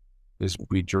do is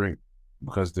we drink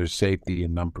because there's safety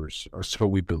in numbers, or so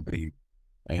we believe.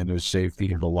 And there's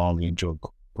safety in belonging to a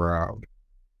crowd.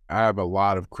 I have a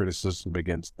lot of criticism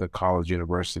against the college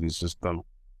university system.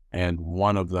 And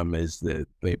one of them is that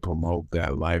they promote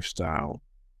that lifestyle.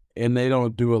 And they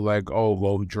don't do it like, oh,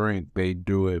 go drink. They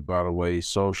do it by the way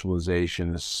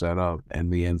socialization is set up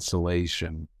and the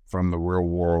insulation from the real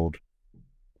world,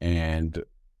 and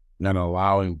not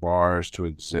allowing bars to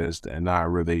exist and not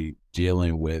really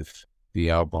dealing with the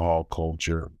alcohol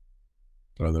culture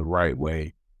or the right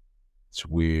way. It's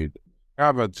weird. I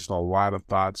have just a lot of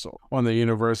thoughts on the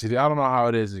university. I don't know how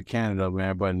it is in Canada,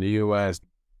 man, but in the U.S.,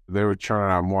 they were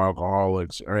churning out more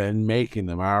alcoholics and making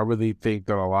them. I really think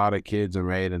that a lot of kids are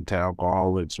made into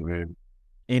alcoholics, man.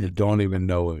 And they don't even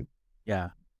know it. Yeah.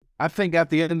 I think at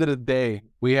the end of the day,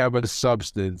 we have a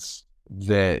substance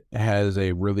that has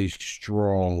a really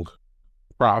strong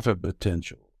profit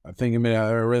potential. I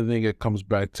really think it comes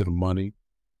back to the money.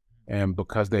 And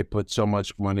because they put so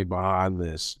much money behind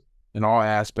this, in all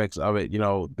aspects of it,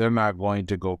 they're not going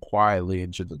to go quietly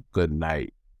into the good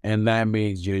night. And that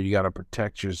means, you got to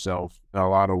protect yourself in a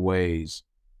lot of ways,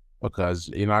 because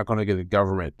you're not going to get the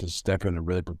government to step in and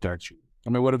really protect you. I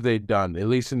mean, what have they done? At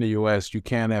least in the U.S., you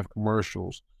can't have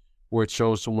commercials where it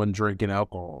shows someone drinking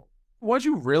alcohol. Once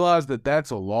you realize that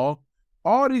that's a law,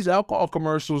 all these alcohol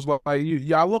commercials, like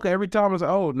y'all look every time, it's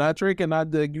like, oh, not drinking,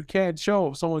 you can't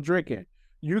show someone drinking.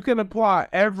 You can apply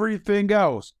everything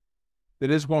else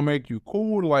that is going to make you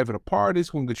cool, the life of the party,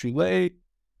 it's going to get you laid,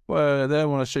 but they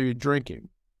want to show you drinking.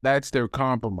 That's their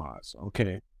compromise,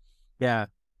 okay? Yeah.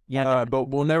 But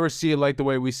we'll never see it like the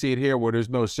way we see it here, where there's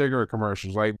no cigarette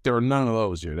commercials. Like, there are none of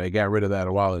those here. They got rid of that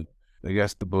a while ago. I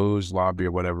guess the booze lobby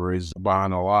or whatever is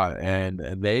behind a lot. And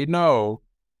they know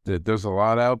that there's a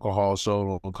lot of alcohol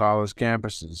sold on college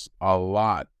campuses, a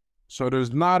lot. So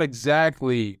there's not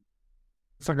exactly,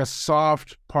 it's like a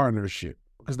soft partnership,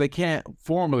 because they can't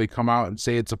formally come out and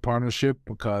say it's a partnership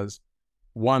because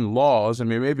laws, I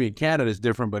mean, maybe in Canada it's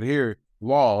different, but here,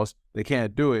 laws, they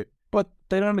can't do it. But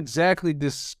they don't exactly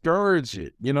discourage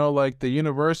it. Like the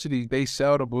university, they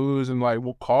sell the booze and like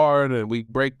we'll card and we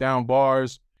break down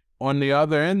bars. On the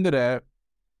other end of that,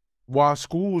 while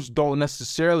schools don't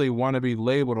necessarily want to be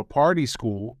labeled a party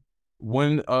school,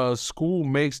 when a school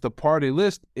makes the party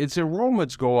list, its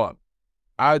enrollments go up.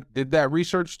 I did that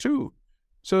research too.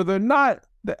 So they're not,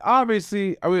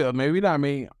 obviously, I mean, maybe not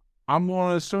me. I'm going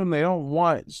to assume they don't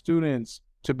want students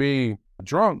to be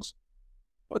drunks.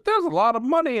 But there's a lot of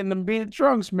money in them being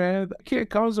drunks, man. The kid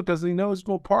comes because he knows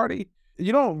no party.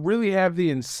 You don't really have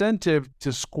the incentive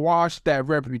to squash that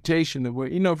reputation.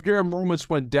 If your enrollments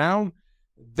went down,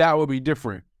 that would be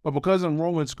different. But because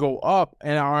enrollments go up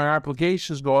and our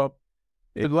applications go up,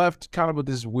 it left kind of with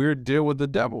this weird deal with the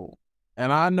devil.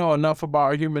 And I know enough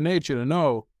about human nature to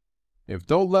know if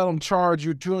don't let them charge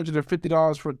you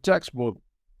 $250 for a textbook,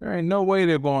 there ain't no way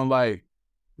they're going like,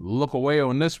 look away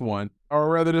on this one. Or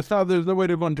rather, there's no way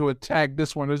they're going to attack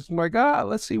this one. It's like,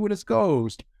 let's see where this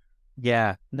goes.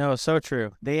 Yeah, no, so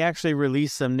true. They actually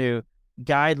released some new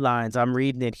guidelines. I'm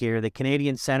reading it here. The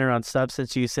Canadian Center on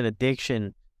Substance Use and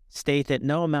Addiction state that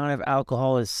no amount of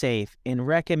alcohol is safe and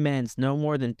recommends no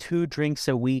more than 2 drinks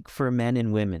a week for men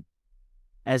and women,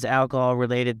 as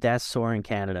alcohol-related deaths soar in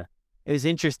Canada. It was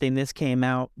interesting. This came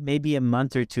out maybe a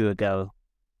month or 2 ago.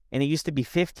 And it used to be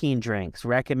 15 drinks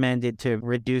recommended to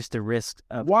reduce the risk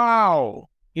of... Wow.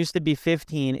 Used to be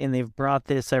 15, and they've brought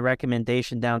this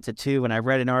recommendation down to 2. And I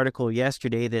read an article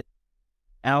yesterday that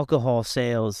alcohol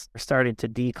sales are starting to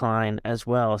decline as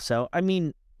well. So, I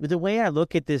mean, the way I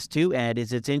look at this too, Ed,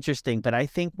 is it's interesting, but I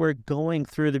think we're going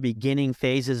through the beginning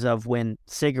phases of when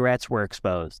cigarettes were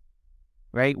exposed,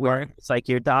 right? Where it's like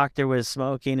your doctor was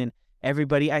smoking and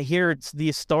everybody, I hear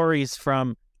these stories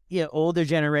from older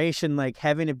generation, like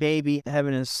having a baby,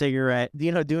 having a cigarette,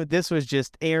 doing this was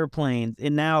just airplanes.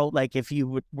 And now, like, if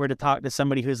you were to talk to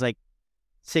somebody who's like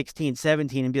 16,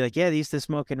 17 and be like, yeah, they used to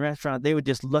smoke in restaurants, they would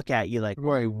just look at you like,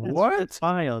 wait, what? That's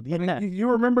wild. Yeah. I mean, you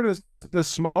remember the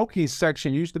smoking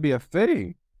section used to be a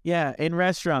thing. Yeah, in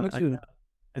restaurants.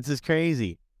 It's just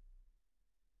crazy.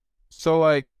 So,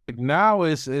 like, now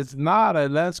it's not,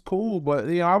 and that's cool. But,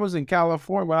 I was in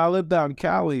California. When I lived out in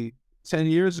Cali 10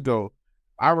 years ago,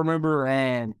 I remember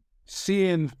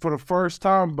seeing for the first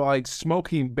time, like,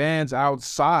 smoking bans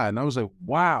outside. And I was like,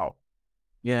 wow.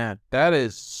 Yeah, that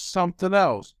is something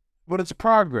else. But it's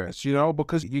progress,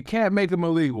 because you can't make them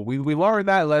illegal. We learned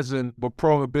that lesson with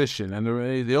prohibition. And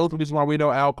the ultimate reason why we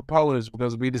know Al Capone is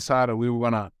because we decided we were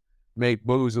going to make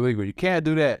booze illegal. You can't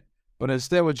do that. But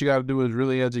instead, what you got to do is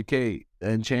really educate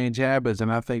and change habits.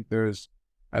 And I think there's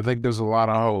a lot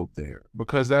of hope there,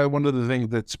 because that one of the things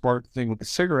that sparked the thing with the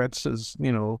cigarettes is,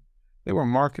 they were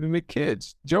marketing to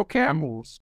kids. Joe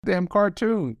Campbell's damn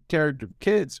cartoon character,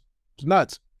 kids. It's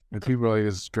nuts. And people are like,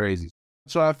 this is crazy.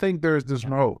 So I think there's this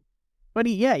hope. But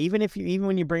even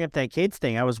when you bring up that kids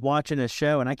thing, I was watching a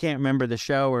show, and I can't remember the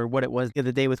show or what it was the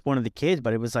other day with one of the kids,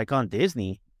 but it was like on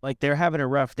Disney. Like, they're having a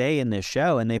rough day in this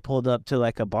show, and they pulled up to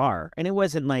like a bar. And it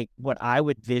wasn't like what I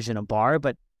would vision a bar,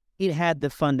 but it had the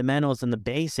fundamentals and the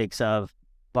basics of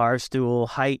bar stool,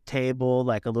 height table,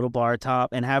 like a little bar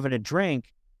top, and having a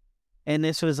drink. And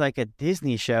this was like a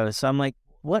Disney show. So I'm like,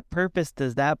 what purpose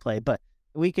does that play? But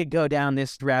we could go down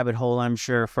this rabbit hole, I'm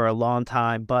sure, for a long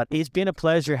time. But it's been a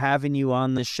pleasure having you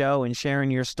on the show and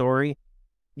sharing your story.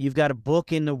 You've got a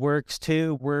book in the works,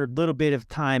 too. We're a little bit of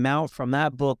time out from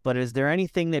that book, but is there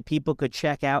anything that people could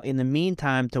check out in the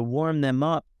meantime to warm them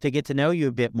up, to get to know you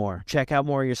a bit more, check out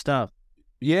more of your stuff?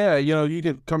 Yeah, you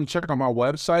can come check out my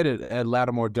website at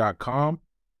Latimore.com.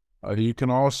 You can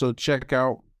also check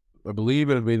out, I believe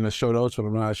it'll be in the show notes, but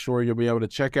I'm not sure, you'll be able to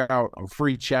check out a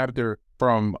free chapter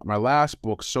from my last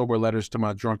book, Sober Letters to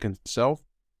My Drunken Self.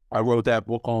 I wrote that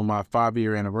book on my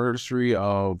 5-year anniversary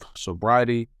of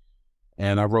sobriety.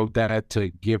 And I wrote that to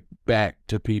give back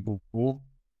to people,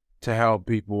 to help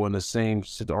people in the same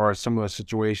or similar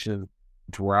situation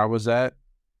to where I was at.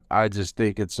 I just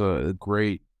think it's a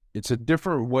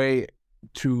different way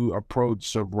to approach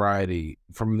sobriety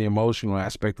from the emotional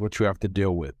aspect, what you have to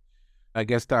deal with. I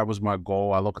guess that was my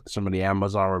goal. I look at some of the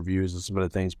Amazon reviews and some of the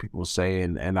things people say,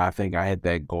 and I think I hit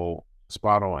that goal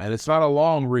spot on. And it's not a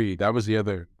long read. That was the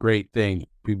other great thing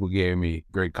people gave me,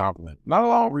 great compliment. Not a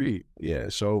long read. Yeah,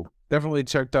 so definitely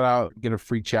check that out. Get a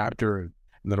free chapter, and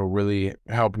that'll really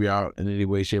help you out in any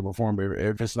way, shape, or form.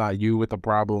 If it's not you with the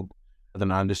problem, then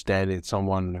understanding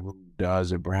someone who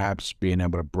does, and perhaps being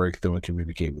able to break through and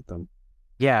communicate with them.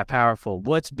 Yeah, powerful.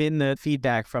 What's been the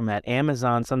feedback from that?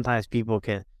 Amazon, sometimes people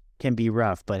can be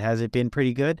rough, but has it been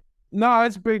pretty good? No,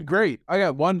 it's been great. I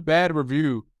got one bad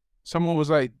review. Someone was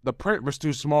like, the print was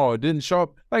too small. It didn't show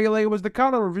up. Like it was the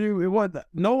kind of review. It wasn't.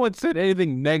 No one said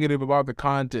anything negative about the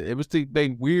content. It was the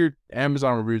weird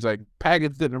Amazon reviews, like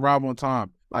package didn't arrive on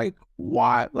time. Like,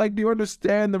 why? Like, do you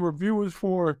understand the review was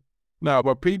for? No,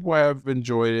 but people have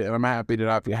enjoyed it, and I'm happy that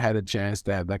I've had a chance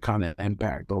to have that kind of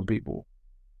impact on people.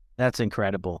 That's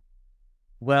incredible.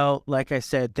 Well, like I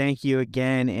said, thank you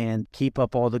again, and keep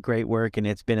up all the great work, and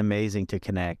it's been amazing to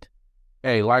connect.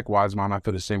 Hey, likewise, man. I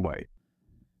feel the same way.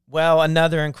 Well,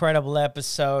 another incredible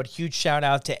episode. Huge shout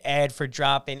out to Ed for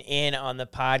dropping in on the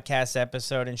podcast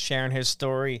episode and sharing his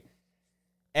story.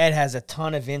 Ed has a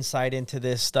ton of insight into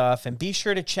this stuff, and be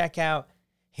sure to check out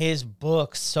his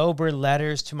book, Sober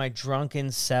Letters to My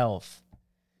Drunken Self.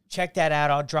 Check that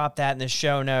out. I'll drop that in the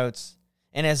show notes.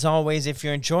 And as always, if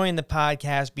you're enjoying the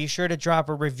podcast, be sure to drop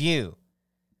a review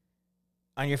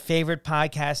on your favorite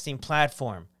podcasting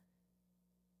platform.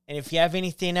 And if you have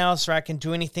anything else, or I can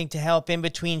do anything to help in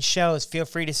between shows, feel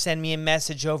free to send me a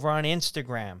message over on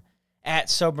Instagram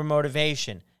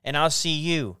 @SoberMotivation. And I'll see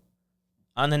you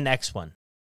on the next one.